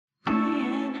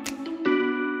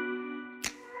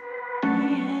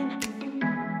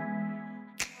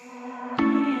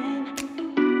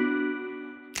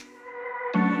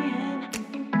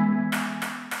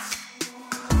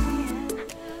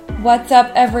What's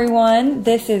up, everyone?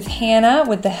 This is Hannah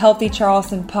with the Healthy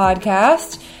Charleston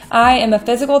podcast. I am a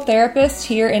physical therapist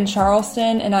here in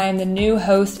Charleston, and I am the new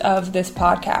host of this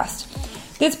podcast.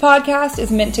 This podcast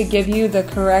is meant to give you the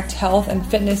correct health and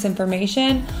fitness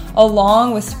information,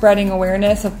 along with spreading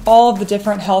awareness of all of the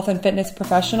different health and fitness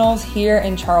professionals here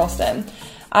in Charleston.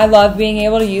 I love being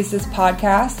able to use this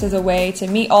podcast as a way to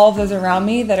meet all of those around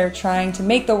me that are trying to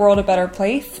make the world a better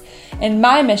place. And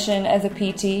my mission as a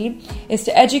PT is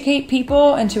to educate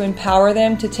people and to empower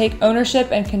them to take ownership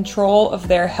and control of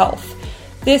their health.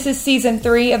 This is season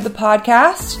 3 of the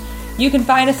podcast. You can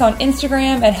find us on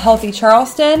Instagram at Healthy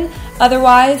Charleston.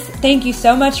 Otherwise, thank you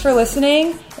so much for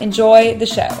listening. Enjoy the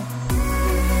show.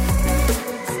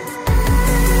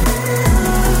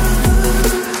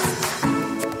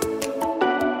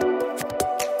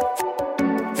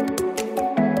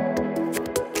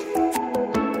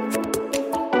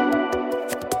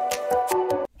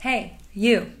 Hey,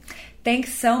 you.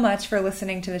 Thanks so much for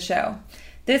listening to the show.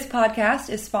 This podcast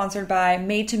is sponsored by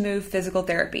Made to Move Physical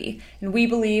Therapy, and we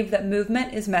believe that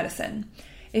movement is medicine.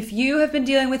 If you have been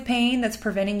dealing with pain that's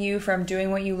preventing you from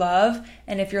doing what you love,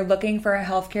 and if you're looking for a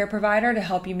healthcare provider to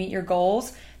help you meet your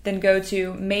goals, then go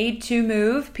to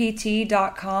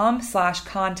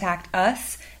madetomovept.com/contact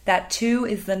us. That 2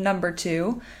 is the number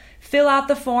 2. Fill out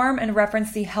the form and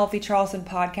reference the Healthy Charleston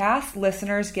podcast.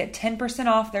 Listeners get 10%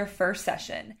 off their first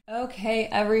session. Okay,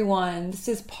 everyone. This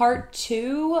is part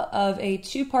 2 of a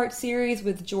 2-part series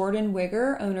with Jordan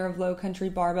Wigger, owner of Low Country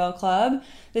Barbell Club.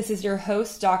 This is your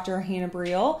host, Dr. Hannah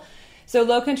Briel. So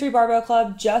Low Country Barbell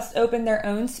Club just opened their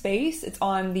own space. It's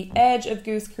on the edge of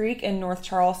Goose Creek in North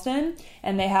Charleston,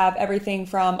 and they have everything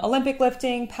from Olympic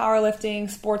lifting, powerlifting,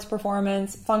 sports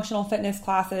performance, functional fitness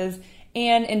classes,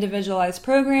 and individualized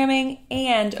programming,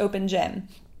 and open gym.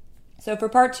 So for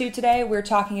part 2 today, we're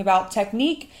talking about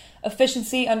technique,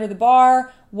 efficiency under the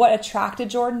bar, what attracted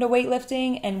Jordan to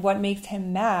weightlifting, and what makes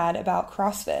him mad about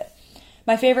CrossFit.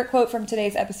 My favorite quote from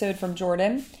today's episode from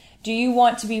Jordan: do you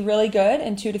want to be really good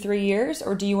in 2 to 3 years,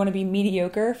 or do you want to be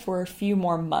mediocre for a few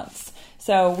more months?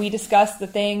 So we discussed the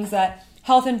things that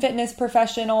health and fitness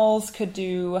professionals could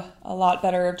do a lot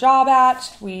better job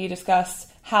at. We discussed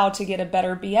how to get a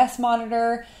better BS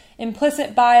monitor,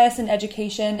 implicit bias in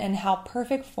education, and how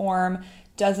perfect form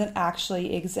doesn't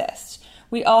actually exist.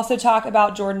 We also talk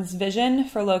about Jordan's vision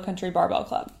for Low Country Barbell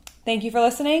Club. Thank you for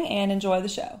listening and enjoy the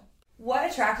show.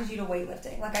 What attracted you to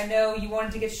weightlifting? I know you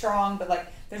wanted to get strong, but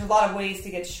there's a lot of ways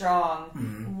to get strong.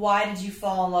 Mm-hmm. Why did you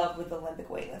fall in love with Olympic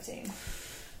weightlifting?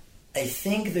 I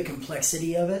think the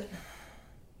complexity of it.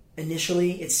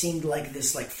 Initially, it seemed like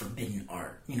this forbidden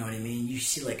art. You know what I mean? You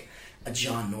see a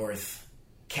John North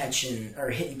hit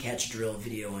and catch drill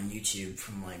video on YouTube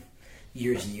from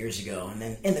years and years ago, and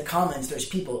then in the comments there's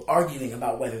people arguing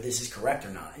about whether this is correct or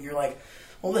not, and you're like,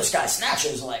 well, this guy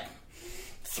snatches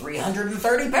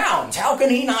 330 pounds, how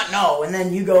can he not know? And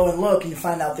then you go and look and you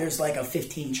find out there's a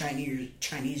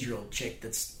 15-year-old chick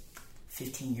that's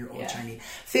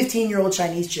 15-year-old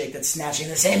Chinese chick that's snatching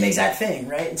the same exact thing,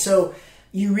 right? And so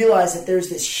you realize that there's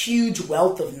this huge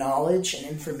wealth of knowledge and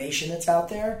information that's out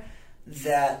there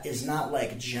that is not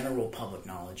general public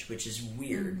knowledge, which is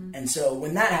weird. Mm-hmm. And so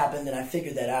when that happened and I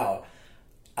figured that out,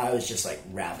 I was just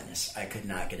ravenous. I could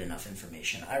not get enough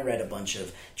information. I read a bunch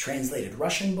of translated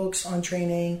Russian books on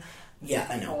training. Yeah,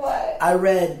 I know. What? I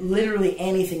read literally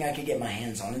anything I could get my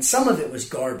hands on, and some of it was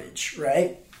garbage,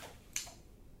 right?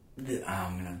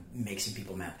 I'm going to make some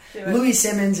people mad. Louis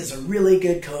Simmons is a really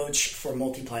good coach for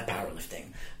multiply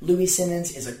powerlifting. Louis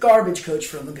Simmons is a garbage coach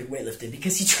for Olympic weightlifting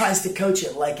because he tries to coach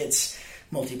it like it's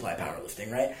multiply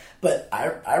powerlifting, right? But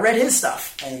I read his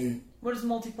stuff. And what is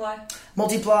multiply?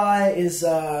 Multiply is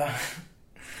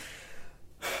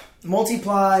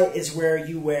where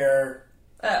you wear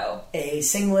a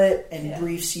singlet and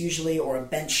briefs usually, or a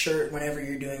bench shirt whenever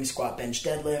you're doing squat, bench,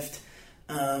 deadlift.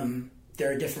 There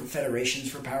are different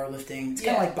federations for powerlifting. It's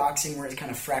kind of like boxing, where it's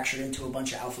kind of fractured into a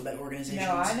bunch of alphabet organizations.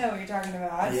 No, I know what you're talking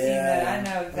about. I've seen that. I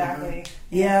know exactly. Mm-hmm.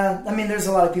 Yeah, I mean, there's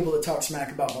a lot of people that talk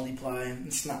smack about multiply.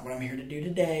 It's not what I'm here to do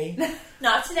today.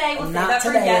 Not today. We'll save that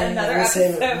for yet another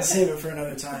episode. We'll save it for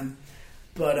another time.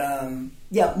 But,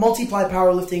 multiply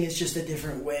powerlifting is just a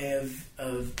different way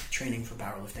of training for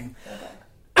powerlifting. Okay.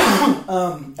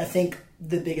 I think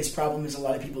the biggest problem is a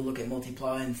lot of people look at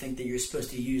multiply and think that you're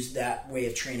supposed to use that way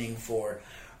of training for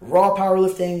raw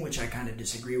powerlifting, which I kind of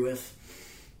disagree with.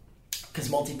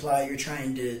 Because multiply, you're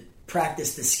trying to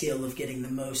practice the skill of getting the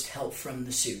most help from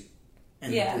the suit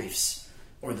and the briefs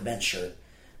or the bench shirt.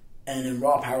 And in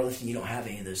raw powerlifting, you don't have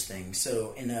any of those things.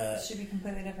 So it should be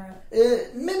completely different.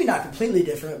 Maybe not completely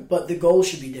different, but the goal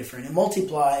should be different. In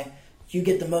multiply, you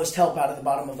get the most help out of the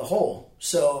bottom of the hole.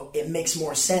 So it makes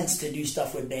more sense to do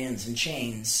stuff with bands and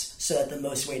chains so that the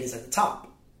most weight is at the top.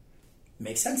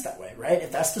 Makes sense that way, right?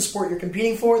 If that's the sport you're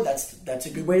competing for, that's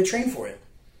a good way to train for it.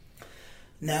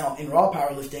 Now, in raw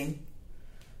powerlifting,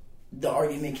 the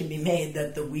argument can be made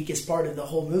that the weakest part of the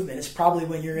whole movement is probably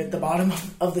when you're at the bottom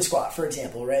of the squat, for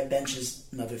example, right? Bench is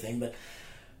another thing, but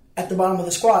at the bottom of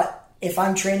the squat, if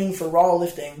I'm training for raw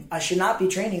lifting, I should not be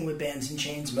training with bands and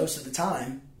chains most of the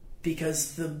time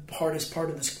because the hardest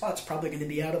part of the squat's probably going to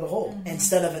be out of the hole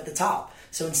instead of at the top.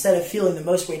 So instead of feeling the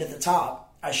most weight at the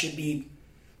top, I should be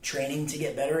training to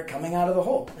get better at coming out of the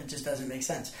hole. It just doesn't make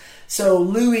sense. So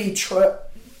Louis,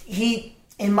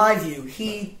 in my view,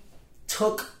 he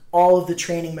took all of the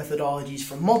training methodologies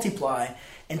from Multiply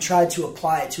and tried to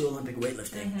apply it to Olympic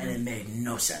weightlifting, and it made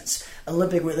no sense.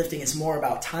 Olympic weightlifting is more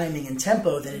about timing and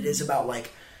tempo than it is about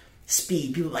like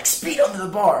speed. People are like speed under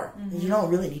the bar. You don't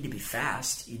really need to be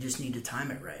fast. You just need to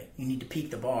time it right. You need to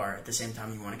peak the bar at the same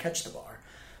time you want to catch the bar.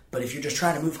 But if you're just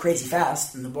trying to move crazy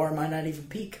fast, then the bar might not even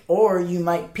peak. Or you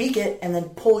might peak it and then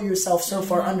pull yourself so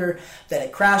far under that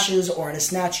it crashes, or in a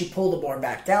snatch you pull the bar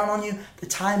back down on you. The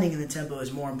timing and the tempo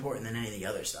is more important than any of the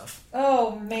other stuff.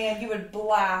 Oh, man, you would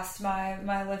blast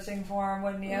my lifting form,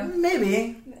 wouldn't you?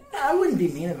 Maybe. I wouldn't be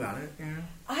mean about it. Yeah.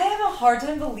 I have a hard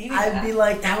time believing that. I'd be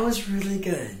like, that was really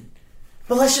good.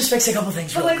 But let's just fix a couple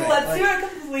things real quick. Let's do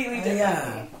it completely differently.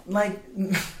 Yeah. Like,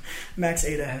 Max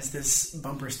Ada has this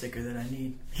bumper sticker that I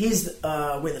need. He's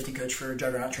a weightlifting coach for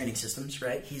Juggernaut Training Systems,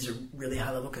 right? He's a really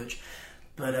high-level coach.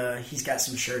 But he's got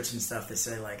some shirts and stuff that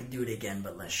say, like, do it again,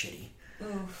 but less shitty.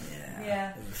 Oof.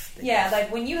 Yeah. Yeah,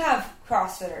 like when you have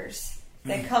CrossFitters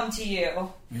that come to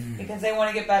you because they want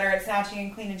to get better at snatching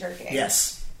and clean and jerking.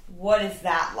 Yes. What is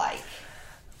that like?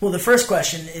 Well, the first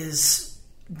question is,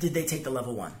 did they take the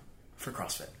level 1 for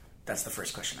CrossFit? That's the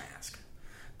first question I ask.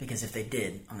 Because if they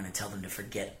did, I'm going to tell them to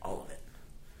forget all of it.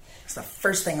 That's the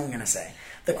first thing I'm going to say.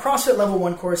 The CrossFit Level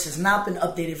 1 course has not been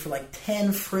updated for like 10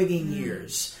 frigging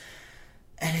years.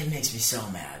 And it makes me so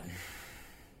mad.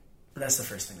 But that's the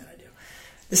first thing that I do.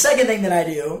 The second thing that I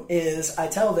do is I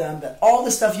tell them that all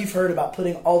the stuff you've heard about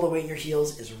putting all the weight in your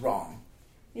heels is wrong.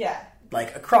 Yeah.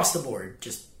 Like across the board,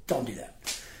 just don't do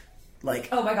that. Like,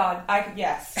 oh my god,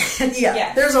 yes.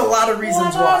 Yeah, there's a lot of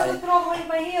reasons I why. was put all the weight in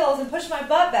my heels and push my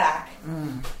butt back.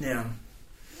 Yeah.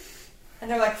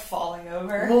 And they're like falling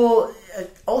over. Well,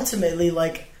 ultimately,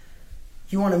 like,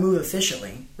 you want to move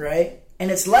efficiently, right?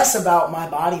 And it's less about my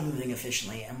body moving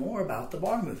efficiently and more about the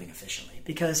bar moving efficiently.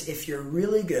 Because if you're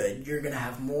really good, you're going to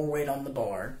have more weight on the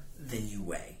bar than you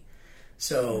weigh.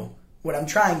 So what I'm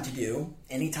trying to do,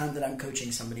 anytime that I'm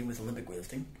coaching somebody with Olympic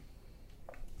weightlifting,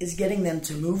 is getting them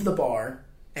to move the bar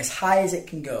as high as it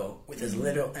can go with as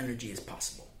little energy as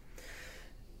possible.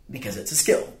 Because it's a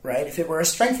skill, right? If it were a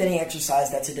strengthening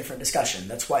exercise, that's a different discussion.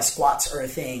 That's why squats are a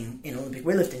thing in Olympic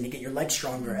weightlifting, to get your legs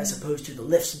stronger, as opposed to the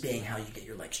lifts being how you get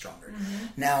your legs stronger.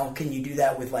 Now, can you do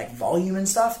that with like volume and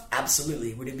stuff?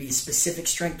 Absolutely. Would it be specific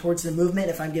strength towards the movement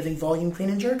if I'm giving volume clean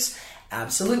and jerks?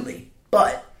 Absolutely.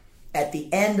 But at the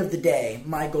end of the day,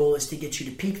 my goal is to get you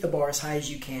to peak the bar as high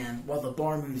as you can while the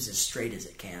bar moves as straight as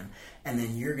it can, and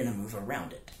then you're going to move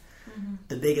around it.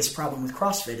 The biggest problem with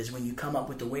CrossFit is when you come up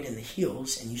with the weight in the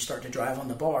heels and you start to drive on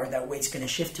the bar, that weight's going to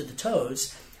shift to the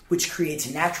toes, which creates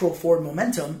natural forward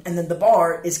momentum, and then the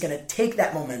bar is going to take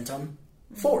that momentum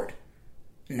forward.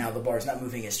 Now the bar's not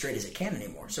moving as straight as it can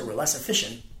anymore, so we're less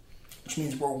efficient, which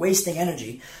means we're wasting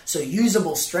energy. So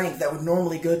usable strength that would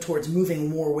normally go towards moving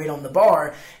more weight on the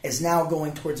bar is now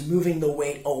going towards moving the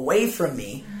weight away from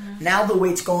me. Now the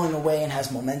weight's going away and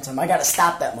has momentum. I got to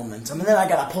stop that momentum, and then I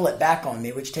got to pull it back on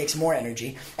me, which takes more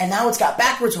energy. And now it's got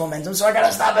backwards momentum, so I got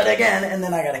to stop it again, and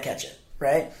then I got to catch it,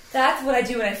 right? That's what I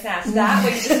do when I snatch. That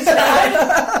way you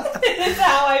described. It's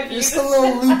how I view just a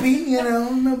little loopy,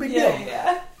 no big deal.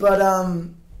 Yeah. But,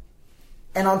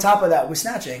 and on top of that, with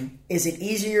snatching, is it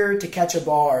easier to catch a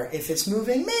bar if it's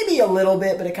moving maybe a little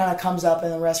bit, but it kind of comes up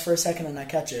and then rests for a second and I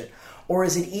catch it? Or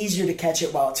is it easier to catch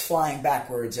it while it's flying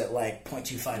backwards at like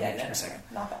 0.25 meters per second?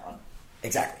 Not that one.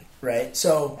 Exactly, right?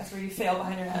 So that's where you fail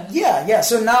behind your head. Yeah.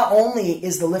 So not only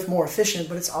is the lift more efficient,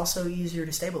 but it's also easier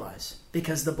to stabilize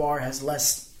because the bar has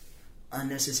less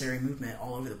unnecessary movement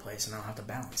all over the place, and I don't have to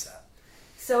balance that.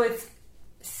 So it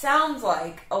sounds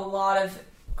like a lot of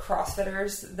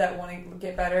CrossFitters that want to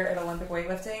get better at Olympic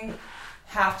weightlifting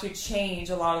have to change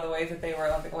a lot of the ways that they were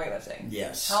Olympic weightlifting.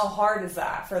 Yes. How hard is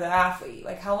that for the athlete?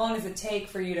 Like, how long does it take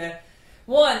for you to,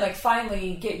 one, like,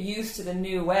 finally get used to the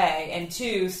new way, and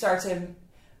two, start to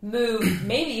move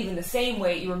maybe even the same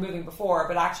weight you were moving before,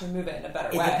 but actually move it in a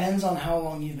better way? It depends on how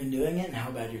long you've been doing it and how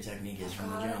bad your technique is from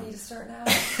the jump. I need to start now.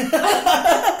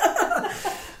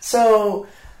 So,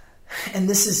 and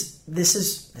this is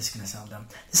gonna sound dumb.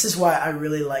 This is why I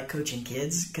really like coaching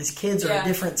kids, because kids are a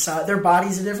different size. Their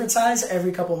body's a different size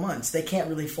every couple months. They can't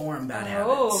really form bad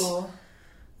habits,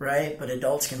 right? But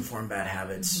adults can form bad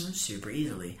habits super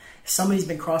easily. If somebody's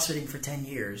been CrossFitting for 10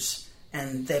 years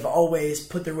and they've always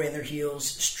put their weight in their heels,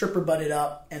 stripper butted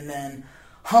up, and then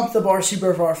humped the bar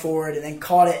super far forward, and then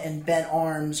caught it and bent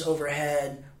arms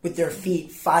overhead with their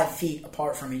feet 5 feet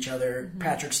apart from each other,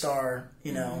 Patrick Star,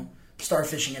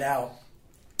 starfishing it out.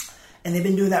 And they've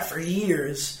been doing that for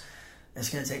years. It's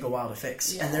going to take a while to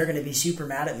fix. Yeah. And they're going to be super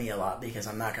mad at me a lot because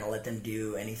I'm not going to let them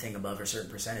do anything above a certain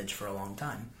percentage for a long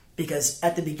time. Because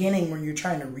at the beginning, when you're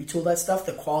trying to retool that stuff,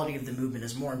 the quality of the movement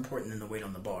is more important than the weight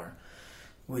on the bar.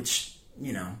 Which,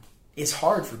 is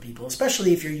hard for people,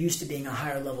 especially if you're used to being a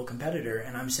higher level competitor.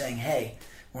 And I'm saying, hey,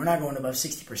 we're not going above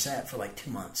 60% for like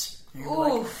 2 months. And you're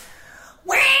like,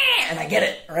 wah! And I get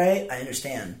it, right? I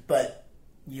understand. But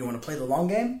you want to play the long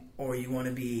game, or you want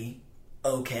to be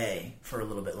okay for a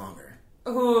little bit longer?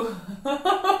 Ooh.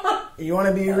 You want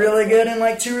to be really good in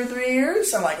like 2 or 3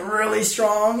 years and like really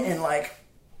strong and like,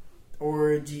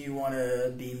 or do you want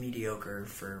to be mediocre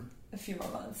for a few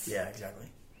more months? Yeah, exactly.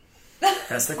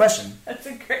 That's the question. That's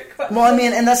a great question. Well, I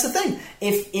mean, and that's the thing.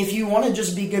 If you want to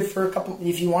just be good for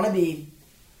if you want to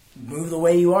move the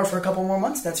way you are for a couple more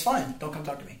months, that's fine. Don't come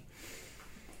talk to me.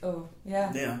 Oh,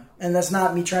 yeah. Yeah. And that's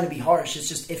not me trying to be harsh. It's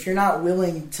just, if you're not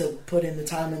willing to put in the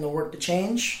time and the work to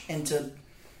change and to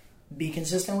be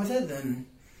consistent with it, then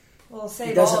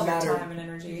save all of your time and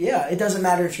energy. Yeah, it doesn't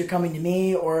matter if you're coming to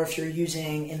me or if you're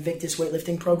using Invictus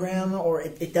weightlifting program, or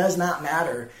it does not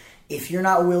matter. If you're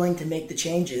not willing to make the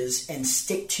changes and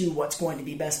stick to what's going to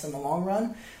be best in the long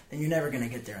run, then you're never going to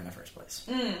get there in the first place.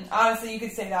 Honestly, you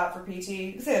could say that for PT.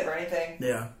 You could say that for anything.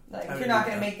 Yeah. Like, if you're not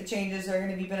going to make the changes that are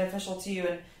going to be beneficial to you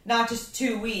in not just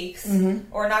 2 weeks,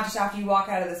 or not just after you walk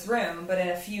out of this room, but in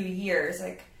a few years,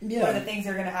 what are the things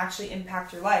that are going to actually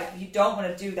impact your life? If you don't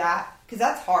want to do that, because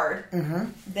that's hard,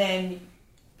 then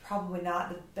probably not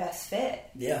the best fit.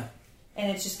 Yeah. And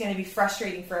it's just going to be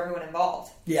frustrating for everyone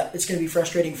involved. Yeah, it's going to be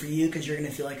frustrating for you because you're going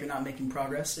to feel like you're not making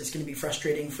progress. It's going to be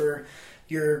frustrating for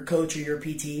your coach or your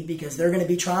PT because they're going to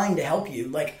be trying to help you.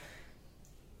 Like,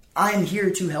 I'm here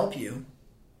to help you,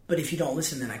 but if you don't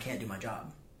listen, then I can't do my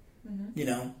job.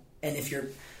 And if you're...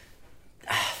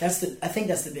 I think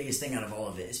that's the biggest thing out of all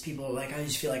of it, is people are like, I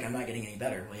just feel like I'm not getting any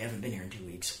better. Well, you haven't been here in 2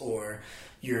 weeks. Or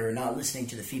you're not listening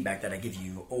to the feedback that I give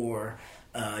you. Or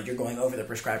you're going over the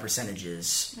prescribed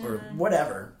percentages. Or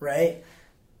whatever, right?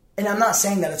 And I'm not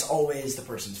saying that it's always the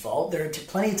person's fault. There are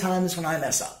plenty of times when I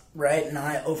mess up, right? And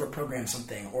I overprogram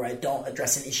something, or I don't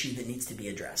address an issue that needs to be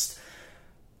addressed.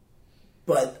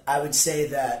 But I would say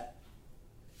that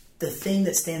the thing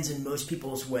that stands in most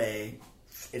people's way,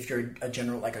 if you're a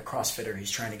general, like a CrossFitter who's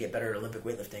trying to get better at Olympic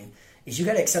weightlifting, is you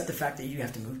got to accept the fact that you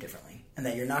have to move differently and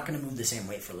that you're not going to move the same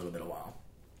weight for a little bit of while.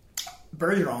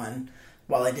 Bergeron,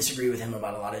 while I disagree with him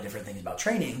about a lot of different things about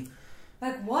training...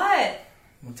 Like what?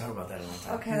 We'll talk about that another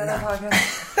time. Okay, another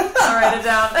podcast. I'll write it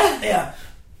down. Yeah.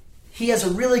 He has a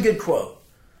really good quote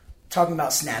talking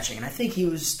about snatching, and I think he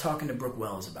was talking to Brooke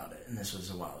Wells about it, and this was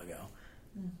a while ago.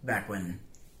 Back when...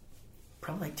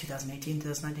 Probably like 2018,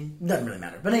 2019. Doesn't really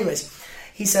matter. But anyways,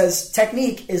 he says,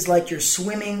 technique is like you're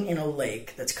swimming in a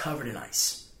lake that's covered in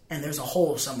ice. And there's a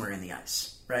hole somewhere in the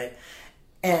ice, right?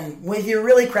 And with your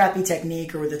really crappy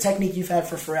technique, or the technique you've had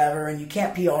for forever, and you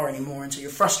can't PR anymore, and so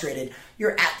you're frustrated,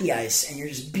 you're at the ice, and you're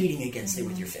just beating against it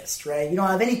with your fist, right? You don't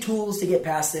have any tools to get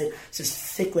past it. It's this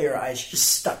thick layer of ice. You're just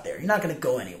stuck there. You're not going to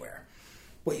go anywhere.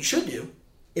 What you should do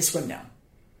is swim down.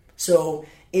 So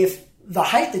if the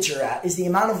height that you're at is the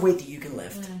amount of weight that you can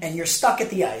lift, and you're stuck at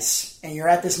the ice, and you're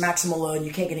at this maximal load, and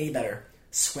you can't get any better,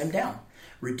 swim down.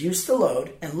 Reduce the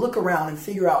load, and look around and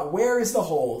figure out where is the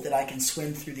hole that I can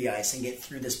swim through the ice and get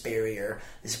through this barrier,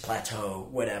 this plateau,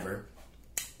 whatever.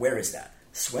 Where is that?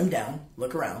 Swim down,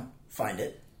 look around, find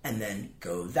it, and then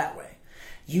go that way.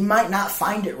 You might not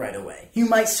find it right away. You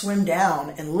might swim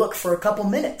down and look for a couple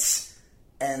minutes,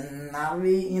 and not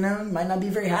be, might not be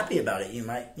very happy about it. You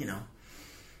might,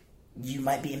 you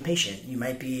might be impatient. You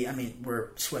might be, we're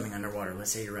swimming underwater.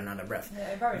 Let's say you run out of breath.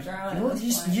 Yeah, you probably drown.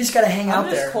 You just got to hang out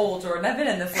there. I'm just cold, Jordan. I've been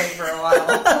in this lake for a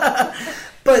while.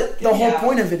 But the whole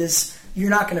point of it is you're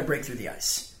not going to break through the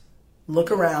ice.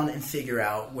 Look around and figure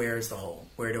out, where's the hole?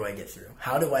 Where do I get through?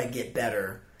 How do I get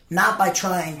better? Not by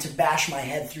trying to bash my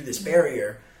head through this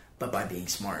barrier, but by being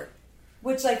smart.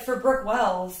 Which, for Brooke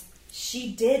Wells,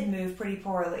 she did move pretty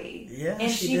poorly. Yeah,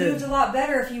 and she moved a lot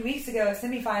better a few weeks ago at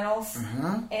semifinals.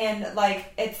 And,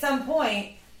 at some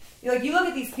point, you look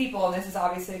at these people, and this is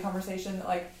obviously a conversation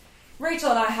that,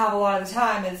 Rachel and I have a lot of the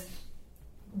time, is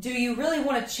do you really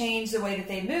want to change the way that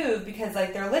they move? Because,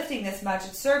 like, they're lifting this much,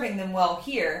 it's serving them well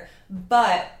here,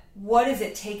 but what is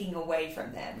it taking away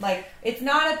from them? Like, it's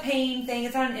not a pain thing,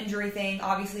 it's not an injury thing,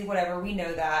 obviously, whatever, we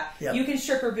know that. Yep. You can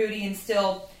strip your booty and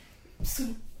still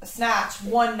snatch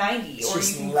 190, it's or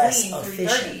you can clean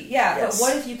 330. Yeah, yes. But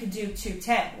what if you could do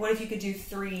 210? What if you could do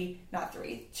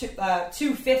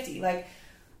 250? Like,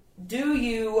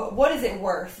 what is it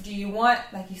worth? Do you want,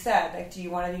 like you said, like, do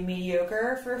you want to be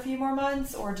mediocre for a few more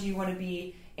months, or do you want to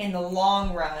be, in the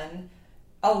long run,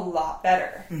 a lot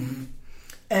better? Mm-hmm.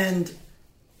 And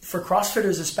for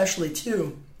CrossFitters especially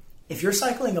too, if you're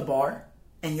cycling a bar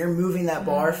and you're moving that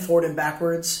bar forward and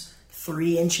backwards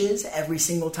 3 inches every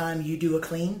single time you do a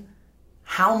clean,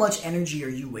 how much energy are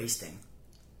you wasting?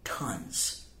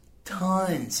 Tons.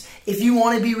 If you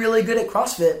want to be really good at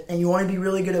CrossFit and you want to be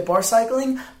really good at bar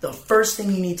cycling, the first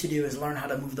thing you need to do is learn how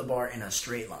to move the bar in a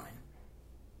straight line.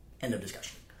 End of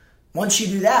discussion. Once you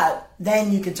do that,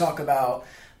 then you can talk about,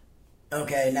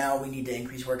 okay, now we need to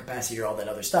increase work capacity or all that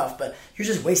other stuff, but you're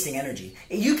just wasting energy.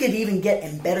 You could even get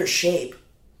in better shape,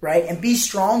 right, and be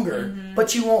stronger,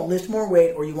 but you won't lift more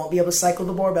weight, or you won't be able to cycle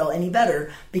the barbell any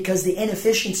better, because the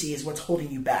inefficiency is what's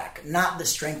holding you back, not the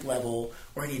strength level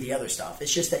or any of the other stuff.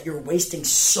 It's just that you're wasting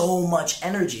so much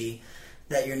energy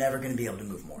that you're never going to be able to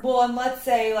move more. Well, and let's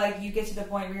say, like, you get to the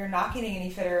point where you're not getting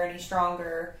any fitter or any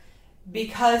stronger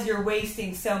because you're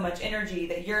wasting so much energy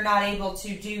that you're not able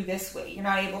to do this weight, you're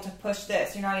not able to push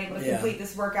this, you're not able to complete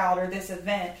this workout or this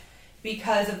event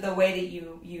because of the way that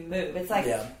you move. It's like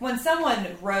when someone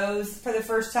rows for the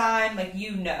first time, like,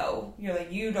 you're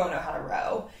like, you don't know how to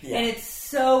row. Yeah. And it's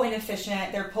so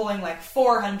inefficient. They're pulling like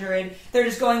 400. They're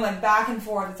just going like back and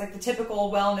forth. It's like the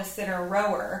typical wellness center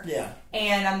rower. Yeah.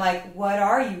 And I'm like, what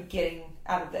are you getting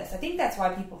out of this? I think that's why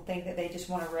people think that they just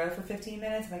want to row for 15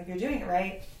 minutes. Like, if you're doing it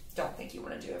right, don't think you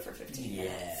want to do it for 15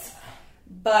 minutes.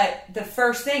 But the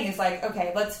first thing is like,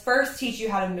 okay, let's first teach you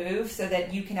how to move so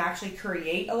that you can actually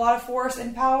create a lot of force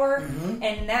and power.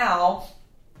 And now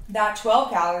that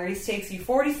 12 calories takes you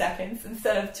 40 seconds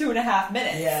instead of 2.5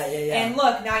 minutes. Yeah. And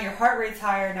look, now your heart rate's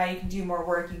higher. Now you can do more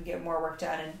work. You can get more work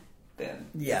done, and boom.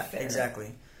 Yeah,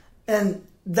 exactly. And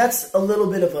that's a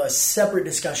little bit of a separate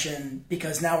discussion,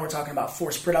 because now we're talking about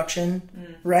force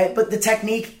production, right? But the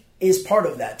technique is part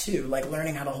of that too, like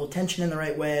learning how to hold tension in the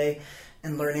right way,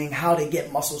 and learning how to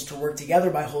get muscles to work together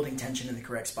by holding tension in the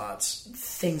correct spots.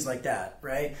 Things like that,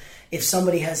 right? If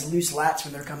somebody has loose lats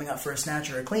when they're coming up for a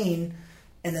snatch or a clean,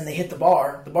 and then they hit the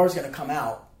bar's going to come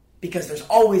out, because there's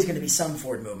always going to be some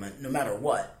forward movement, no matter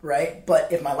what, right?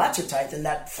 But if my lats are tight, then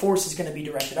that force is going to be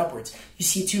directed upwards. You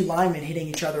see 2 linemen hitting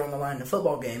each other on the line in a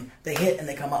football game, they hit and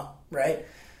they come up, right?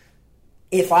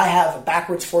 If I have a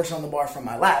backwards force on the bar from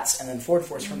my lats and then forward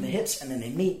force from the hips, and then they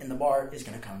meet, and the bar is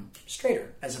going to come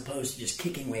straighter, as opposed to just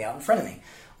kicking way out in front of me.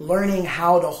 Learning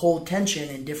how to hold tension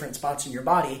in different spots in your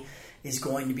body is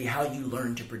going to be how you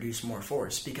learn to produce more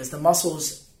force, because the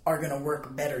muscles are going to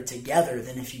work better together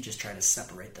than if you just try to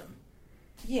separate them.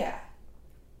 Yeah.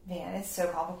 Man, it's so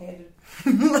complicated.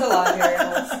 There's a lot of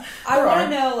variables. I want to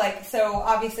know, like, so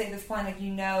obviously at this point, like,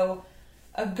 you know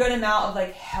a good amount of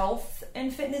like health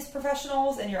and fitness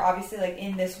professionals, and you're obviously like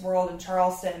in this world in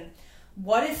Charleston.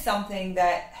 What is something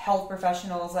that health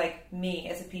professionals like me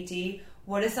as a PT,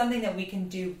 what is something that we can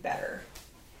do better?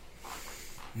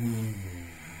 I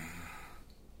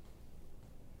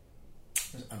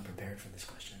was unprepared for this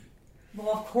question.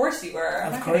 Well, of course you were.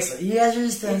 Of course. You guys are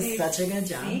just doing such a good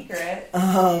job. Secret.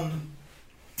 I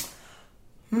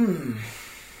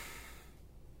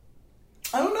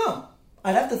don't know.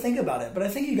 I'd have to think about it, but I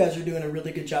think you guys are doing a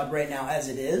really good job right now as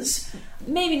it is.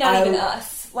 Maybe not even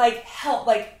us. Like, health,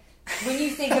 like, when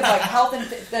you think of like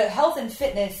the health and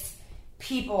fitness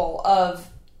people of,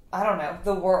 I don't know,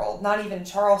 the world, not even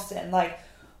Charleston, like,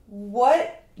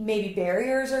 what maybe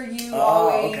barriers are you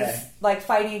always like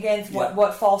fighting against?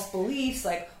 What false beliefs?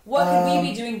 Like, what could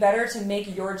we be doing better to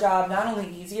make your job not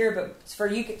only easier, but for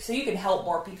you, so you can help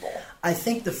more people? I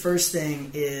think the first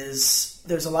thing is,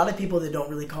 there's a lot of people that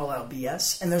don't really call out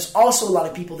BS, and there's also a lot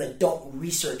of people that don't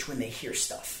research when they hear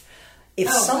stuff.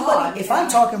 If I'm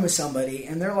talking with somebody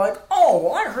and they're like, oh,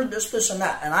 well, I heard this, and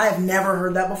that, and I have never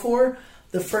heard that before,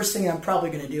 the first thing I'm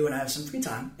probably going to do when I have some free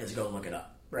time is go look it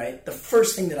up, right? The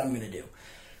first thing that I'm going to do.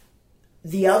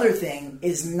 The other thing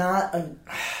is not...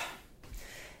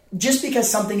 just because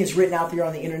something is written out there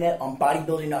on the internet, on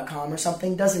bodybuilding.com or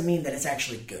something, doesn't mean that it's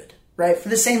actually good, right? For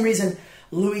the same reason...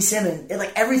 Louis Simmons,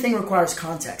 like, everything requires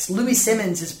context. Louis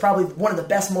Simmons is probably one of the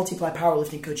best multiply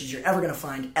powerlifting coaches you're ever going to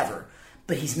find, ever.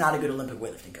 But he's not a good Olympic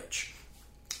weightlifting coach.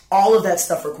 All of that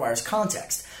stuff requires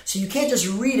context. So you can't just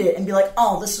read it and be like,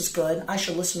 oh, this is good. I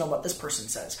should listen to what this person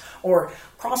says. Or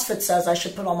CrossFit says I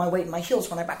should put all my weight in my heels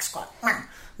when I back squat.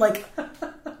 Like,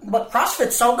 but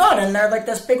CrossFit's so good and they're like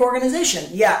this big organization.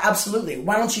 Yeah, absolutely.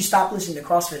 Why don't you stop listening to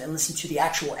CrossFit and listen to the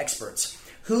actual experts?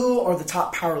 Who are the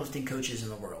top powerlifting coaches in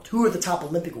the world? Who are the top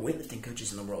Olympic weightlifting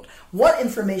coaches in the world? What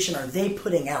information are they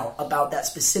putting out about that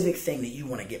specific thing that you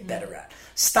want to get better at?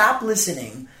 Stop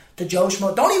listening to Joe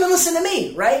Schmo. Don't even listen to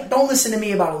me, right? Don't listen to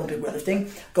me about Olympic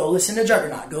weightlifting. Go listen to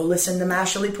Juggernaut. Go listen to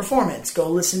Mash Elite Performance. Go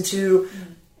listen to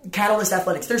Catalyst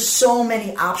Athletics. There's so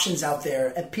many options out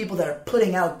there and people that are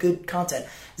putting out good content.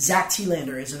 Zach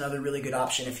Thielander is another really good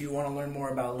option if you want to learn more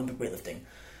about Olympic weightlifting.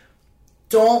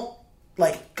 Don't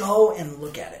go and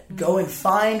look at it. Go and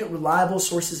find reliable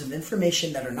sources of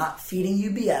information that are not feeding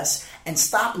you BS and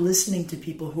stop listening to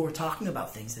people who are talking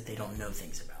about things that they don't know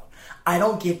things about. I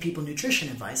don't give people nutrition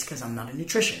advice because I'm not a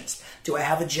nutritionist. Do I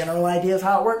have a general idea of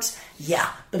how it works? Yeah.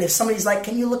 But if somebody's like,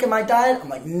 can you look at my diet? I'm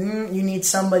like, you need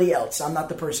somebody else. I'm not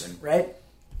the person, right?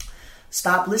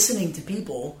 Stop listening to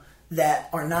people that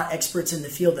are not experts in the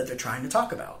field that they're trying to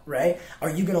talk about, right? Are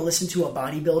you going to listen to a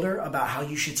bodybuilder about how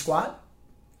you should squat?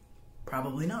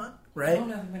 Probably not, right? I don't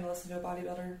know if I'm going to listen to a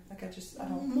bodybuilder. I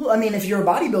don't. Well, I mean, if you're a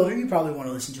bodybuilder, you probably want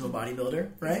to listen to a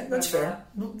bodybuilder, right? That's fair.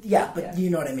 Yeah, but you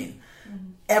know what I mean.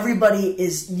 Everybody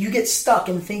you get stuck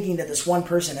in thinking that this one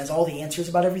person has all the answers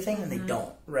about everything, and they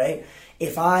don't, right?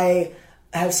 If I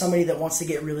have somebody that wants to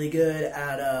get really good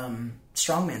at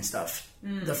strongman stuff,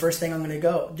 the first thing I'm going to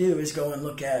go do is go and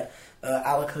look at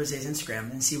Alec Jose's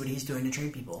Instagram and see what he's doing to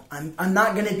train people. I'm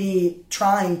not going to be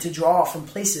trying to draw from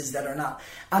places that are not.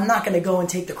 I'm not going to go and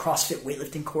take the CrossFit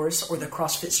weightlifting course or the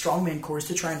CrossFit strongman course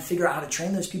to try and figure out how to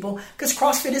train those people, because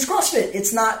CrossFit is CrossFit.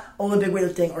 It's not Olympic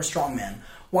weightlifting or strongman.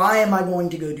 Why am I going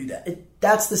to go do that?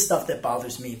 That's the stuff that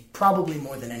bothers me probably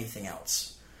more than anything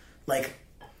else. Like,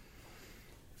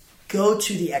 go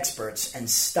to the experts and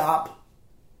stop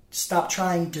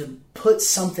trying to put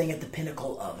something at the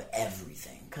pinnacle of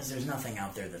everything, because there's nothing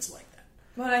out there that's like that.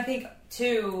 Well, and I think,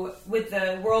 too, with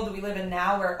the world that we live in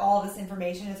now where all this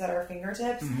information is at our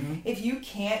fingertips, if you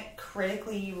can't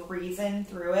critically reason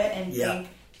through it and think,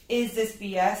 is this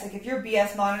BS? Like, if your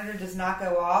BS monitor does not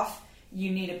go off, you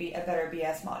need to be a better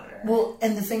BS monitor. Well,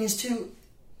 and the thing is, too,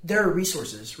 there are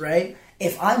resources, right?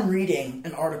 If I'm reading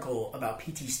an article about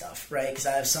PT stuff, right, because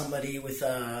I have somebody with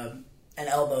an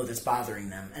elbow that's bothering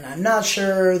them, and I'm not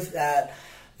sure that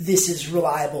this is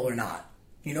reliable or not,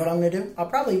 you know what I'm going to do? I'll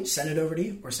probably send it over to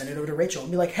you or send it over to Rachel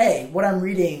and be like, hey, what I'm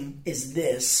reading is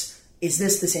this. Is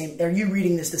this the same? Are you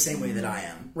reading this the same way that I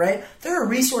am, right? There are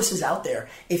resources out there.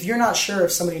 If you're not sure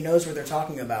if somebody knows what they're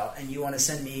talking about and you want to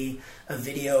send me a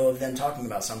video of them talking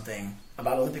about something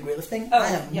about Olympic weightlifting, I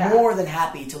am more than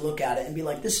happy to look at it and be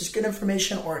like, this is good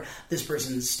information, or this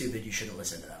person's stupid, you shouldn't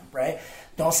listen to them, right?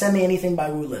 Don't send me anything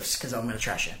by Woo Lifts because I'm going to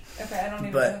trash it. Okay, I don't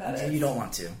even know who that is. But you don't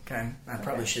want to, okay? I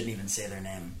probably shouldn't even say their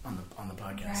name on the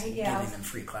podcast. Right, yeah. Giving them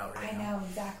free clout right now. I know,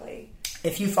 exactly.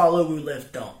 If you follow Woo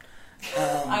Lift, don't.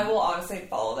 I will honestly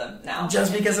follow them now.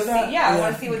 Just because of that? I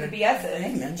want to see what the BS is.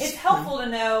 Amen. It's helpful to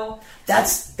know.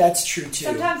 That's true too.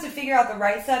 Sometimes to figure out the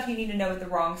right stuff, you need to know what the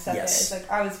wrong stuff is.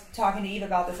 Like, I was talking to Eve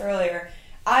about this earlier.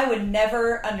 I would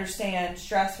never understand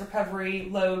stress recovery,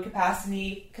 load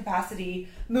capacity,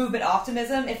 movement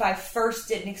optimism if I first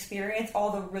didn't experience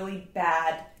all the really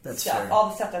bad stuff, fair. All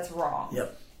the stuff that's wrong.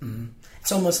 Yep. Mm-hmm.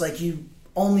 It's almost like you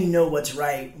only know what's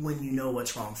right when you know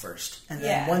what's wrong first. And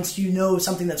then once you know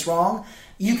something that's wrong,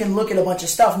 you can look at a bunch of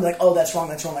stuff and be like, oh, that's wrong,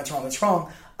 that's wrong, that's wrong, that's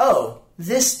wrong. Oh,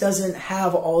 this doesn't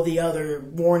have all the other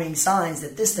warning signs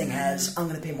that this thing has. I'm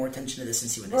going to pay more attention to this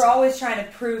and see what this is. We're always trying to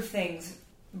prove things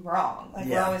wrong. Like,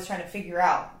 we're always trying to figure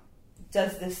out,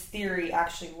 does this theory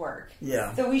actually work?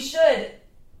 Yeah. So we should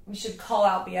call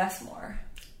out BS more.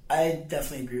 I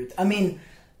definitely agree with that. I mean,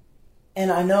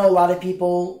 and I know a lot of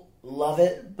people love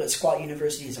it, but Squat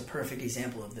University is a perfect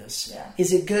example of this. Yeah.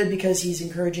 Is it good because he's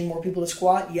encouraging more people to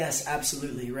squat? Yes,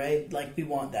 absolutely, right? Like, we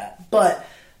want that. But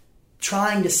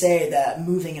trying to say that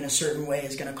moving in a certain way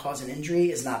is going to cause an injury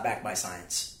is not backed by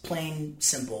science. Plain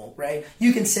simple, right?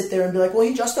 You can sit there and be like, well,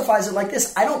 he justifies it like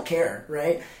this. I don't care,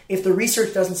 right? If the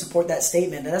research doesn't support that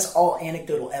statement, then that's all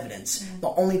anecdotal evidence. Mm-hmm. The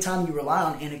only time you rely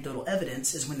on anecdotal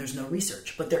evidence is when there's no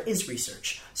research. But there is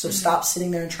research. So stop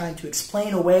sitting there and trying to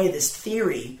explain away this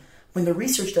theory when the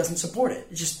research doesn't support it.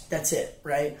 It's just, that's it,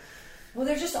 right? Well,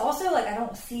 there's just also, like, I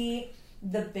don't see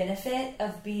the benefit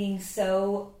of being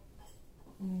so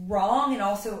wrong and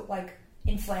also, like,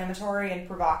 inflammatory and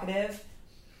provocative.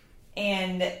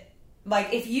 And,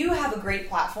 like, if you have a great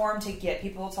platform to get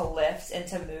people to lift and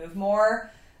to move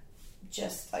more,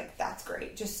 just, like, that's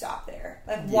great. Just stop there.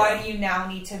 Like, why do you now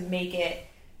need to make it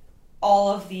all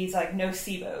of these, like,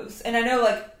 nocebos? And I know,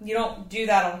 like, you don't do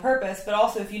that on purpose, but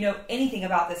also if you know anything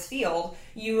about this field,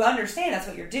 you understand that's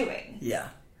what you're doing. Yeah.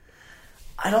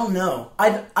 I don't know.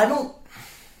 I'm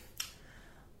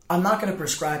not going to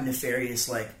prescribe nefarious,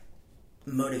 like,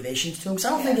 motivations to him, because I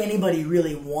don't think anybody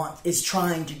really is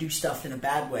trying to do stuff in a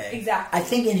bad way. Exactly. I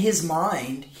think in his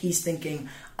mind, he's thinking,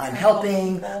 I'm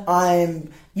helping,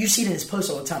 you see it in his posts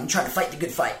all the time, I'm trying to fight the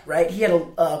good fight, right? He had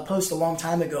a post a long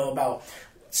time ago about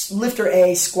lifter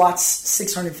A squats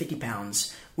 650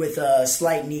 pounds with a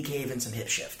slight knee cave and some hip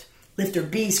shift. Lifter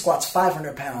B squats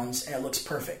 500 pounds and it looks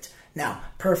perfect. Now,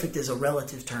 perfect is a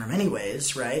relative term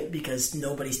anyways, right? Because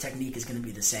nobody's technique is going to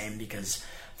be the same because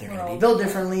they're going to be built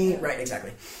differently. Right,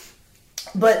 exactly.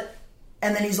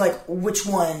 And then he's like, which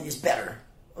one is better?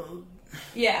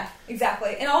 Yeah,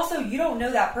 exactly. And also, you don't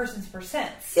know that person's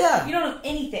percents. Yeah. You don't know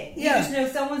anything. You just know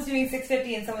someone's doing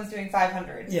 650 and someone's doing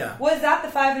 500. Yeah. Was that the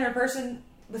 500 person?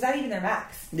 Was that even their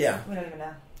max? Yeah. We don't even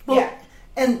know. Well,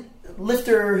 and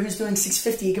lifter who's doing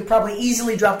 650 could probably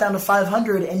easily drop down to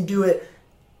 500 and do it,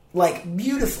 like,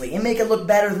 beautifully and make it look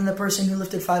better than the person who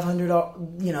lifted 500,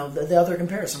 you know, the other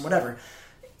comparison, whatever.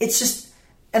 It's just...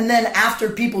 And then after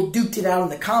people duked it out in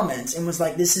the comments and was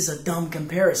like, this is a dumb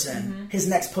comparison, his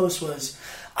next post was,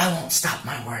 I won't stop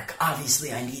my work.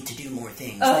 Obviously, I need to do more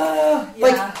things.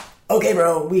 Like, okay,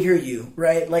 bro, we hear you,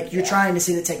 right? Like, you're trying to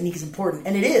say the technique is important.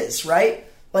 And it is, right?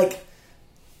 Like,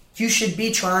 you should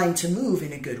be trying to move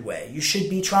in a good way. You should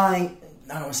be trying,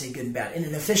 I don't want to say good and bad, in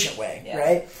an efficient way,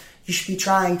 right? You should be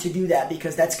trying to do that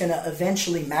because that's going to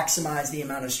eventually maximize the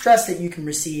amount of stress that you can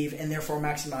receive and therefore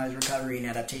maximize recovery and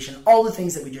adaptation, all the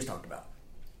things that we just talked about.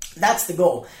 That's the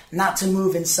goal, not to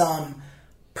move in some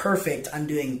perfect, I'm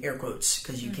doing air quotes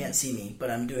because you can't see me, but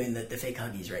I'm doing the fake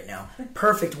huggies right now,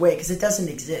 perfect way, because it doesn't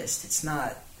exist. That's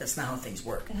not how things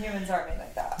work. And humans aren't made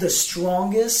like that. The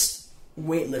strongest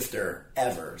weightlifter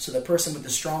ever, so the person with the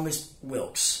strongest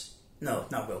Wilks, no,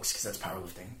 not Wilks because that's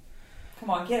powerlifting. Come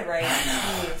on, get it right.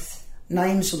 Please.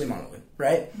 Naeem Suleimanoglu,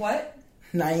 right? What?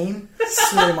 Naeem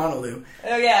Suleimanoglu.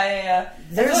 Oh, yeah.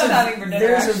 There's what I'm having for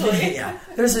dinner,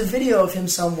 actually. There's a video of him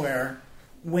somewhere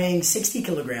weighing 60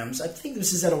 kilograms. I think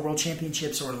this is at a World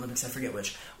Championships or Olympics, I forget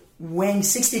which. Weighing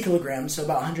 60 kilograms, so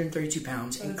about 132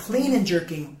 pounds, and clean and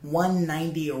jerking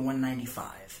 190 or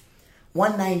 195.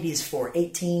 190 is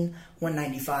 418,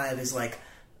 195 is like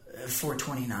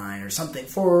 429 or something.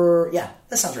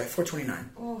 That sounds right, 429.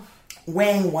 Oof.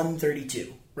 Weighing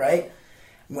 132, right?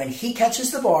 When he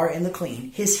catches the bar in the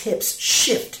clean, his hips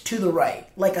shift to the right,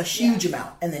 like a huge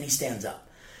amount, and then he stands up.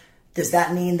 Does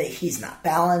that mean that he's not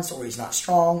balanced, or he's not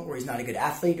strong, or he's not a good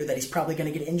athlete, or that he's probably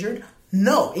going to get injured?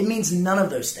 No, it means none of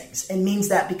those things. It means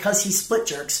that because he split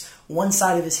jerks, one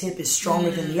side of his hip is stronger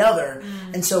than the other,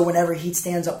 and so whenever he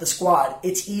stands up the squat,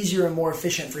 it's easier and more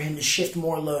efficient for him to shift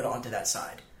more load onto that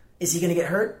side. Is he going to get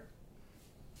hurt?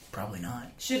 Probably not.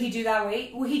 Should he do that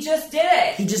weight? Well, he just did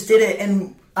it. He just did it,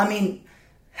 and, I mean,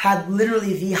 had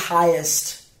literally the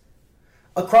highest...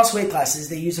 Across weight classes,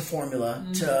 they use a formula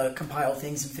to compile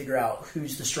things and figure out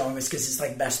who's the strongest, because it's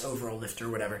like best overall lifter or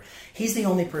whatever. He's the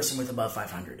only person with above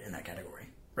 500 in that category,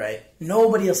 right?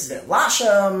 Nobody else is there.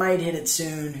 Lasha might hit it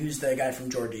soon, who's the guy from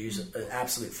Georgia, who's an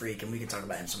absolute freak, and we can talk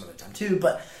about him some other time too,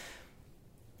 but...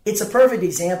 It's a perfect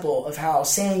example of how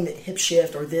saying that hip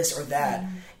shift or this or that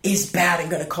is bad and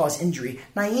going to cause injury.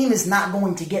 Naeem is not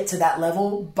going to get to that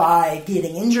level by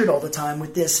getting injured all the time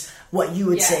with this, what you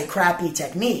would say, crappy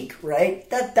technique, right?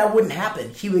 That wouldn't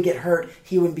happen. He would get hurt.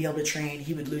 He wouldn't be able to train.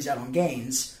 He would lose out on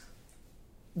gains.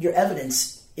 Your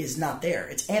evidence is not there.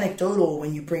 It's anecdotal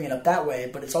when you bring it up that way,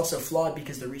 but it's also flawed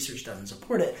because the research doesn't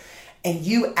support it. And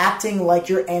you acting like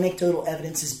your anecdotal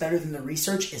evidence is better than the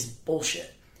research is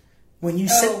bullshit. When you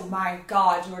oh my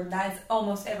God, Jordan, that is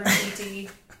almost every PT.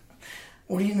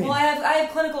 What do you mean? Well,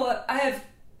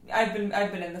 I've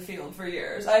been in the field for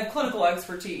years. I have clinical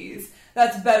expertise.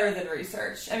 That's better than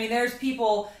research. I mean, there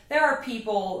are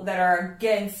people that are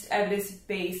against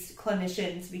evidence-based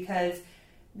clinicians because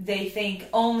they think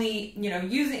only,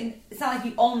 it's not like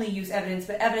you only use evidence,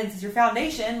 but evidence is your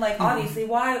foundation. Like, obviously,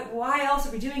 why else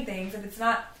are we doing things if it's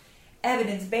not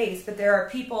evidence-based? But there are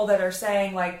people that are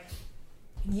saying, like,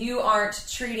 you aren't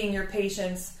treating your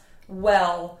patients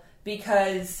well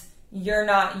because you're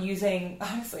not using,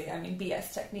 honestly,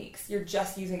 BS techniques. You're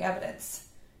just using evidence.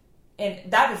 And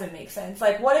that doesn't make sense.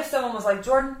 Like, what if someone was like,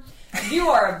 Jordan, you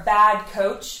are a bad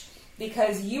coach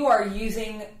because you are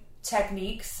using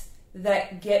techniques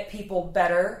that get people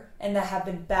better and that have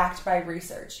been backed by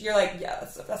research. You're like, yeah,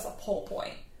 that's a whole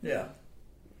point. Yeah.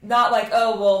 Not like,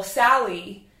 oh, well,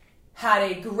 Sally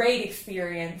had a great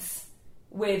experience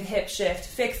with hip shift,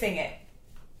 fixing it,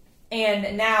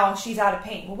 and now she's out of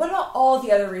pain. Well, what about all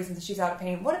the other reasons that she's out of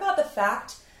pain? What about the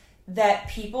fact that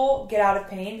people get out of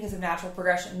pain because of natural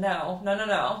progression?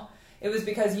 No. It was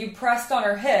because you pressed on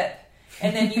her hip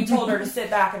and then you told her to sit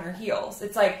back in her heels.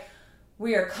 It's like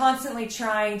we are constantly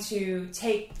trying to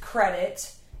take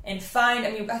credit and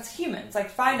find, that's humans, like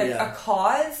find a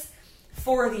cause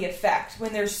for the effect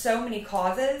when there's so many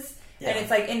causes. And it's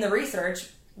like in the research,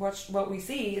 what we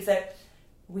see is that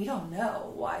we don't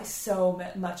know why so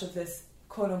much of this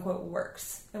quote unquote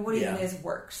works. And what even is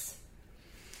works?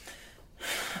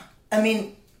 I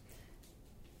mean,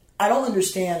 I don't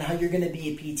understand how you're going to be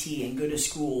a PT and go to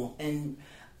school, and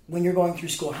when you're going through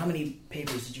school, how many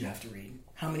papers did you have to read?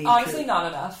 How many? Honestly, not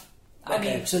enough.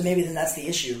 Okay, so maybe then that's the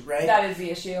issue, right? That is the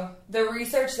issue. The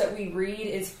research that we read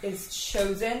is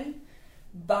chosen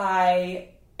by,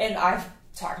 and I've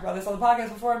talked about this on the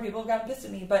podcast before, and people have gotten pissed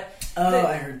at me, but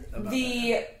I heard about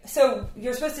that. So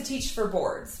you're supposed to teach for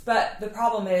boards, but the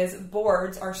problem is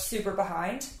boards are super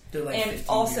behind. They're like and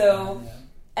also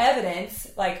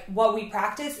evidence, like what we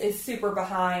practice, is super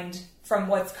behind from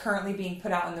what's currently being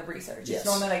put out in the research. It's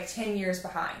normally like 10 years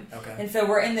behind. Okay. And so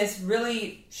we're in this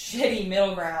really shitty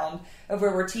middle ground of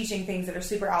where we're teaching things that are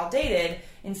super outdated,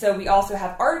 and so we also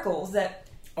have articles that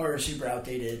are super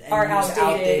outdated and are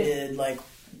outdated like,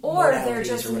 or they're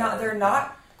just not, they're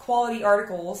not quality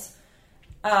articles.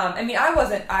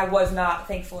 I was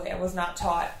not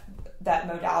taught that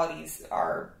modalities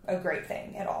are a great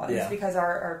thing at all. And it's because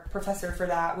our professor for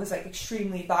that was like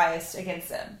extremely biased against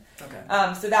them.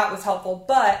 Okay. So that was helpful.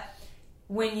 But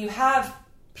when you have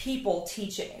people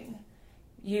teaching,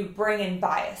 you bring in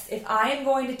bias. If I am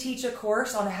going to teach a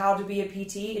course on how to be a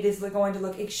PT, it is going to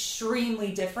look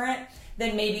extremely different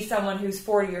than maybe someone who's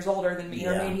 40 years older than me,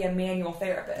 or maybe a manual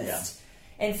therapist.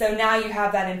 Yeah. And so now you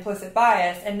have that implicit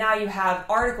bias, and now you have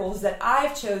articles that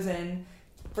I've chosen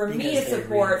for me to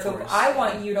support, so I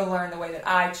want you to learn the way that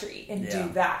I treat and do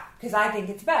that, because I think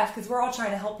it's best, because we're all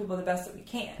trying to help people the best that we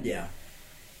can. Yeah.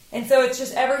 And so it's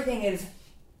just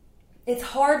it's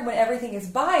hard when everything is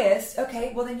biased.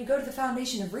 Okay, well then you go to the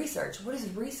foundation of research. What does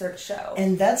research show?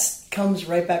 And that comes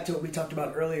right back to what we talked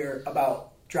about earlier about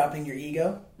dropping your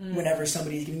ego whenever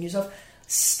somebody's giving you stuff.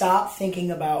 Stop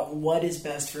thinking about what is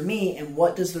best for me and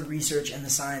what does the research and the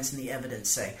science and the evidence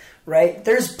say, right?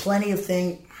 There's plenty of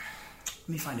things. Let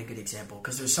me find a good example,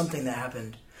 because there's something that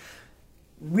happened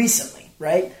recently,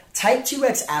 right? Type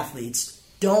 2X athletes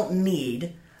don't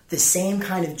need the same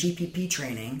kind of GPP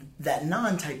training that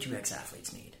non-Type 2X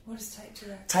athletes need. What is Type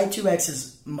 2X? Type 2X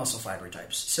is muscle fiber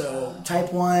types. So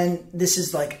Type 1, this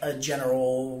is like a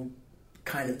general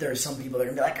kind of, there are some people that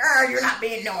are going to be like, you're not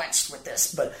being nuanced with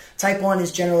this. But Type 1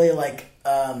 is generally like,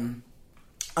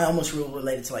 I almost will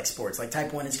relate it to like sports. Like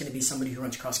Type 1 is going to be somebody who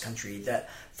runs cross country, that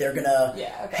they're going to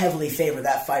heavily favor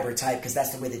that fiber type because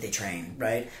that's the way that they train,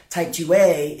 right? Type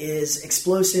 2A is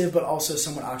explosive but also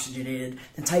somewhat oxygenated.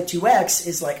 And Type 2X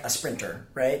is like a sprinter,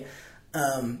 right?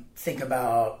 Think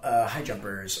about high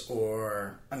jumpers,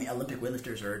 or Olympic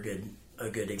weightlifters are a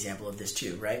good example of this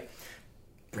too, right?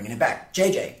 Bringing it back,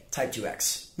 JJ, Type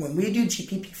 2X. When we do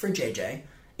GPP for JJ,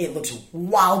 it looks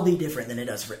wildly different than it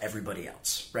does for everybody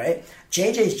else, right?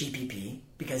 JJ's GPP,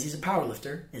 because he's a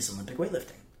powerlifter, is Olympic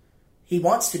weightlifting. He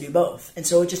wants to do both. And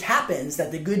so it just happens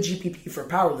that the good GPP for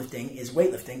powerlifting is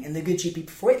weightlifting, and the good GPP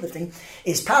for weightlifting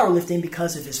is powerlifting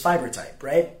because of his fiber type,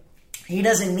 right? He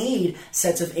doesn't need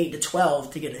sets of 8 to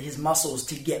 12 to get his muscles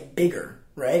to get bigger,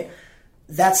 right?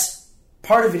 That's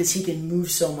part of it, is he can move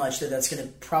so much that's going to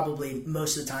probably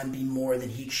most of the time be more than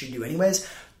he should do anyways.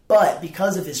 But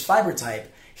because of his fiber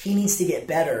type, he needs to get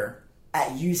better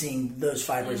at using those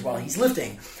fibers while he's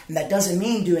lifting. And that doesn't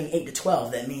mean doing 8 to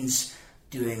 12. That means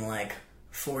doing like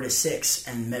 4 to 6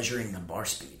 and measuring the bar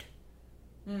speed.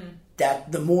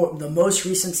 That the most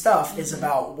recent stuff is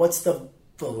about what's the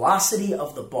velocity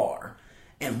of the bar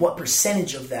and what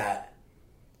percentage of that,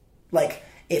 like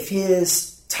if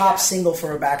his top single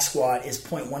for a back squat is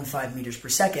 0.15 meters per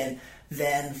second,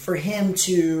 then for him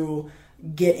to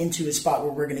get into a spot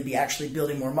where we're going to be actually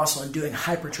building more muscle and doing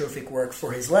hypertrophic work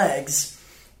for his legs,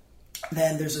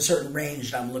 then there's a certain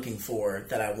range that I'm looking for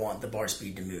that I want the bar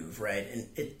speed to move, right? And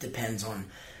it depends on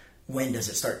when does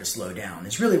it start to slow down.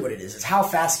 It's really what it is. It's how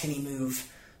fast can he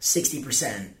move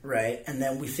 60%, right? And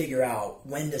then we figure out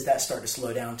when does that start to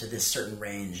slow down to this certain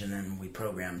range, and then we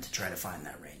program to try to find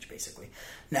that range, basically.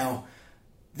 Now,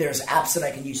 there's apps that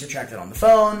I can use to track that on the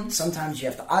phone. Sometimes you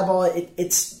have to eyeball it.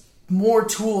 It's more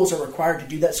tools are required to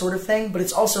do that sort of thing, but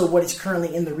it's also what is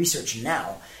currently in the research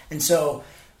now. And so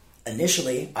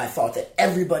initially, I thought that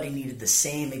everybody needed the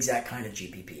same exact kind of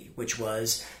GPP, which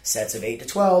was sets of 8 to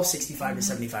 12, 65 to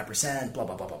 75%, blah,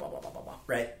 blah, blah, blah, blah, blah, blah, blah, blah,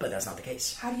 right? But that's not the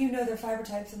case. How do you know their fiber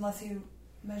types unless you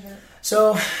measure?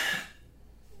 So,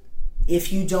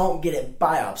 if you don't get it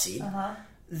biopsied,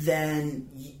 then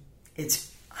you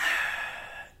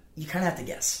kind of have to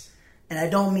guess. And I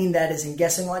don't mean that as in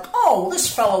guessing like, oh,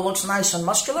 this fellow looks nice and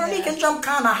muscular and he can jump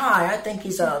kind of high. I think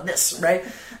he's this, right?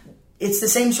 It's the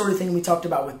same sort of thing we talked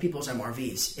about with people's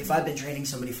MRVs. If I've been training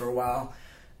somebody for a while,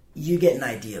 you get an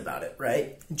idea about it,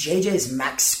 right? JJ's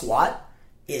max squat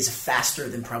is faster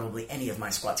than probably any of my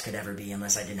squats could ever be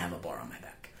unless I didn't have a bar on my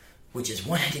back, which is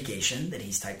one indication that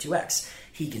he's type 2X.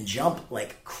 He can jump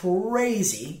like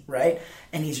crazy, right?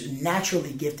 And he's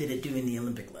naturally gifted at doing the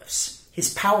Olympic lifts.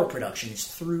 His power production is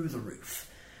through the roof.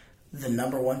 The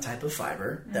number one type of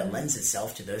fiber that lends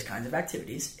itself to those kinds of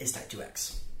activities is type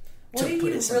 2X. What are you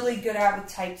really good at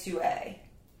with type 2A?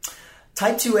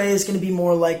 Type 2A is going to be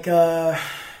more like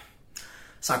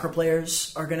soccer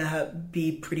players are going to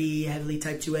be pretty heavily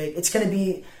type 2A. It's going to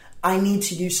be, I need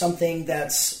to do something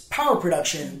that's power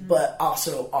production, but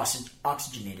also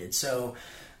oxygenated. So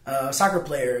soccer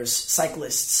players,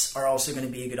 cyclists are also going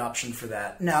to be a good option for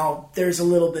that. Now, there's a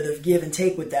little bit of give and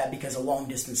take with that because a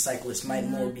long-distance cyclist might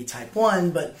more be type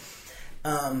 1, but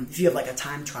if you have like a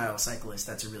time trial cyclist,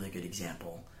 that's a really good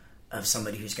example of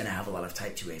somebody who's going to have a lot of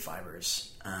type 2A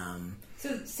fibers.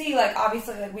 So, see, like,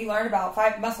 obviously, like, we learned about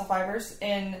muscle fibers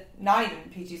in not even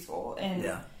PG school,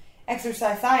 in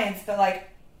exercise science, but, like,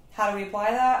 how do we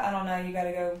apply that? I don't know. You got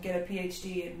to go get a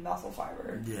PhD in muscle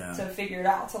fiber to figure it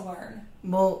out, to learn.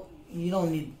 Well, you don't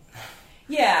need...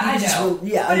 Yeah, I know.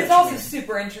 But it's also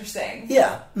super interesting.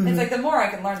 Yeah. Mm-hmm. It's like the more I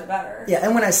can learn, the better. Yeah,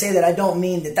 and when I say that, I don't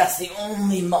mean that that's the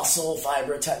only muscle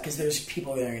fiber type, because there's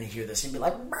people that are going to hear this and be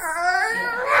like,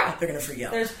 they're going to freak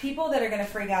out. There's people that are going to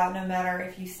freak out no matter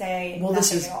if you say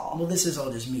nothing at all. Well, this is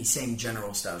all just me saying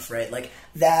general stuff, right? Like,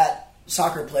 that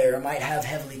soccer player might have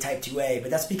heavily type 2A, but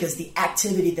that's because the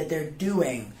activity that they're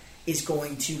doing is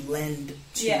going to lend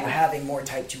to having more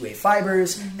type 2A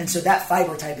fibers, and so that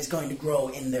fiber type is going to grow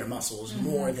in their muscles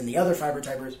more than the other fiber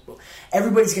types.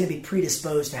 Everybody's going to be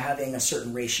predisposed to having a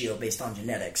certain ratio based on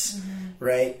genetics,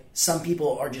 right? Some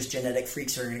people are just genetic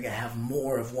freaks who are going to have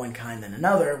more of one kind than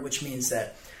another, which means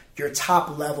that your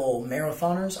top level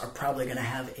marathoners are probably going to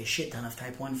have a shit ton of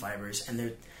type 1 fibers, and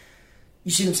they're... You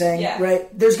see what I'm saying? Yeah.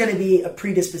 Right? There's going to be a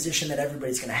predisposition that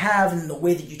everybody's going to have, and the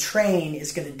way that you train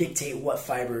is going to dictate what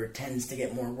fiber tends to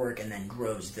get more work and then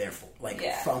grows therefore,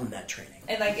 from that training.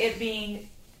 And like it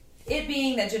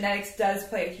being that genetics does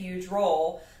play a huge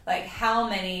role, like how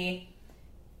many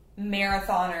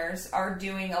marathoners are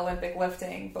doing Olympic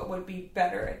lifting but would be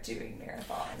better at doing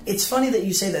marathons? It's funny that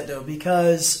you say that though,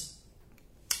 because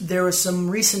there was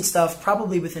some recent stuff,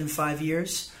 probably within 5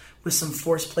 years, with some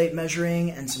force plate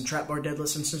measuring and some trap bar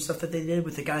deadlifts and some stuff that they did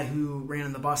with the guy who ran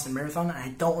in the Boston Marathon. I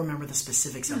don't remember the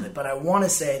specifics of it, but I want to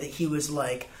say that he was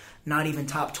like not even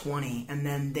top 20, and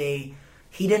then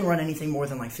he didn't run anything more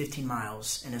than like 15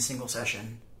 miles in a single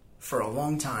session for a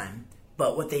long time.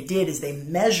 But what they did is they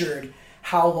measured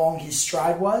how long his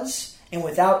stride was, and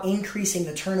without increasing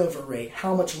the turnover rate,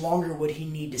 how much longer would he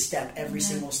need to step every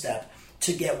single step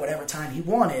to get whatever time he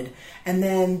wanted. And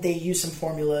then they used some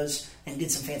formulas and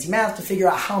did some fancy math to figure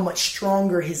out how much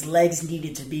stronger his legs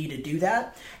needed to be to do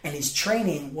that. And his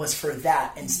training was for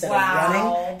that instead of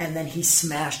running. And then he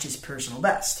smashed his personal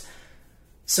best.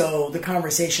 So the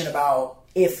conversation about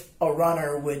if a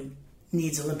runner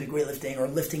needs Olympic weightlifting or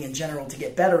lifting in general to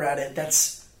get better at it,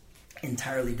 that's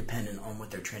entirely dependent on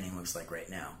what their training looks like right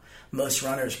now. Most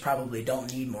runners probably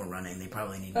don't need more running. They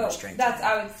probably need more strength.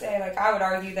 I would say, like, I would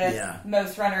argue that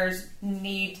most runners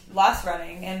need less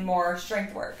running and more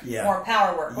strength work, more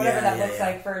power work, whatever that looks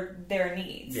like for their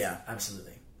needs. Yeah,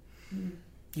 absolutely.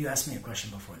 You asked me a question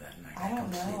before that, and I got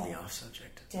completely off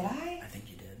subject. Did I? I think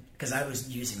you did. Because I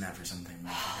was using that for something.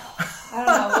 I don't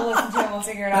know. We'll listen to it and we'll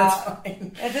figure it out.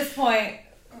 Fine. At this point,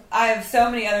 I have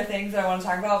so many other things that I want to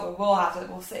talk about, but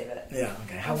we'll save it. Yeah,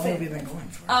 okay. How long have we been going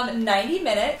for? 90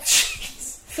 minutes.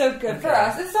 So good for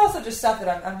us. This is also just stuff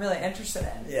that I'm really interested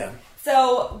in. Yeah.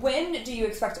 So when do you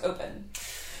expect to open?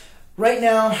 Right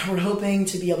now, we're hoping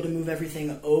to be able to move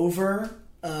everything over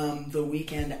the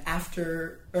weekend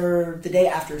after, or the day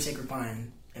after Sacred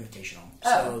Pine Invitational.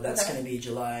 So that's going to be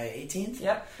July 18th.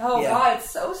 Yep. Oh, God, it's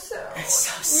so soon. It's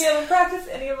so soon. We haven't practiced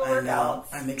any of the workouts.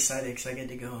 I'm excited because I get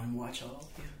to go and watch all of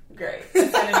you. Great.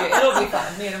 It'll be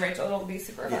fun. Me and Rachel, it'll be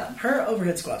super fun. Her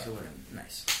overhead squats are looking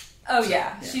nice. Oh,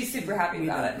 yeah. She's super happy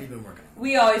about it. We've been working on it.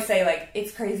 We always say, like,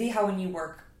 it's crazy how when you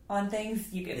work on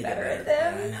things, you get better at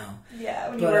them. Yeah, I know. Yeah,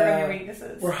 when you work on your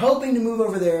weaknesses. We're hoping to move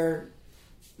over there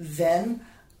then.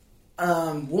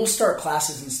 We'll start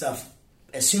classes and stuff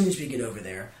as soon as we get over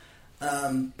there.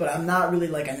 But I'm not really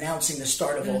like announcing the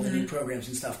start of all the new programs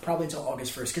and stuff probably until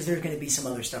August 1st, because there's going to be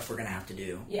some other stuff we're going to have to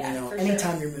do. Yeah, you know,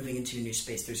 anytime you're moving into a new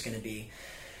space, there's going to be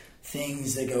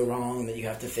things that go wrong that you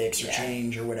have to fix or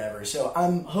change or whatever. So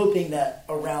I'm hoping that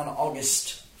around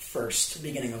August 1st,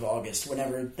 beginning of August,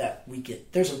 whenever that weekend,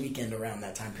 there's a weekend around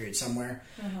that time period somewhere,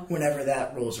 whenever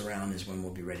that rolls around is when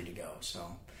we'll be ready to go. So,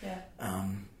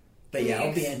 but yeah,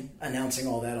 I'll be announcing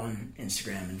all that on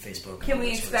Instagram and Facebook. Can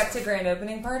we expect a grand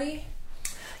opening party?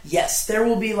 Yes, there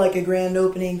will be like a grand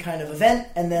opening kind of event,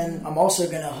 and then I'm also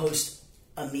going to host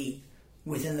a meet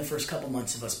within the first couple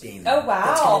months of us being there. Oh, wow.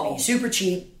 That's going to be super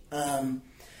cheap.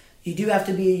 You do have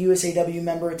to be a USAW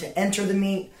member to enter the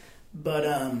meet, but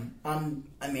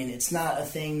it's not a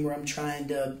thing where I'm trying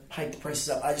to hike the prices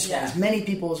up. I just want as many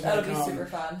people as want to come. That'll be super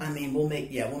fun. I mean, we'll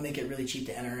make it really cheap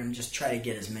to enter and just try to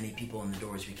get as many people in the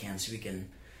door as we can, so we can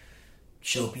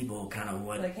show people kind of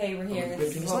what, like, hey, we're here.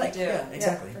 This is what we do. Yeah,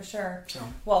 exactly. Yeah, for sure. So,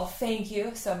 well, thank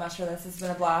you so much for this. It's been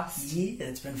a blast. Yeah,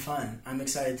 it's been fun. I'm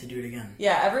excited to do it again.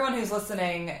 Yeah, everyone who's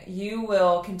listening, you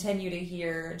will continue to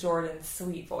hear Jordan's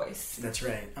sweet voice. That's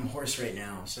right. I'm hoarse right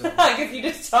now, so because you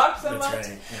just talk so much. That's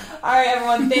right. Yeah. All right,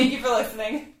 everyone. Thank you for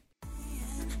listening.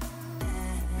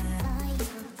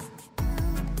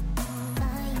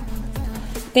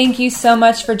 Thank you so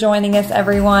much for joining us,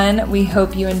 everyone. We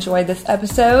hope you enjoyed this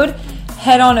episode.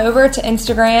 Head on over to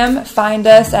Instagram, find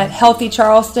us at Healthy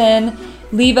Charleston,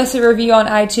 leave us a review on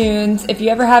iTunes. If you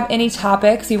ever have any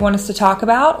topics you want us to talk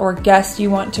about or guests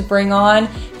you want to bring on,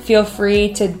 feel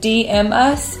free to DM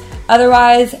us.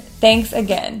 Otherwise, thanks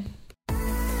again.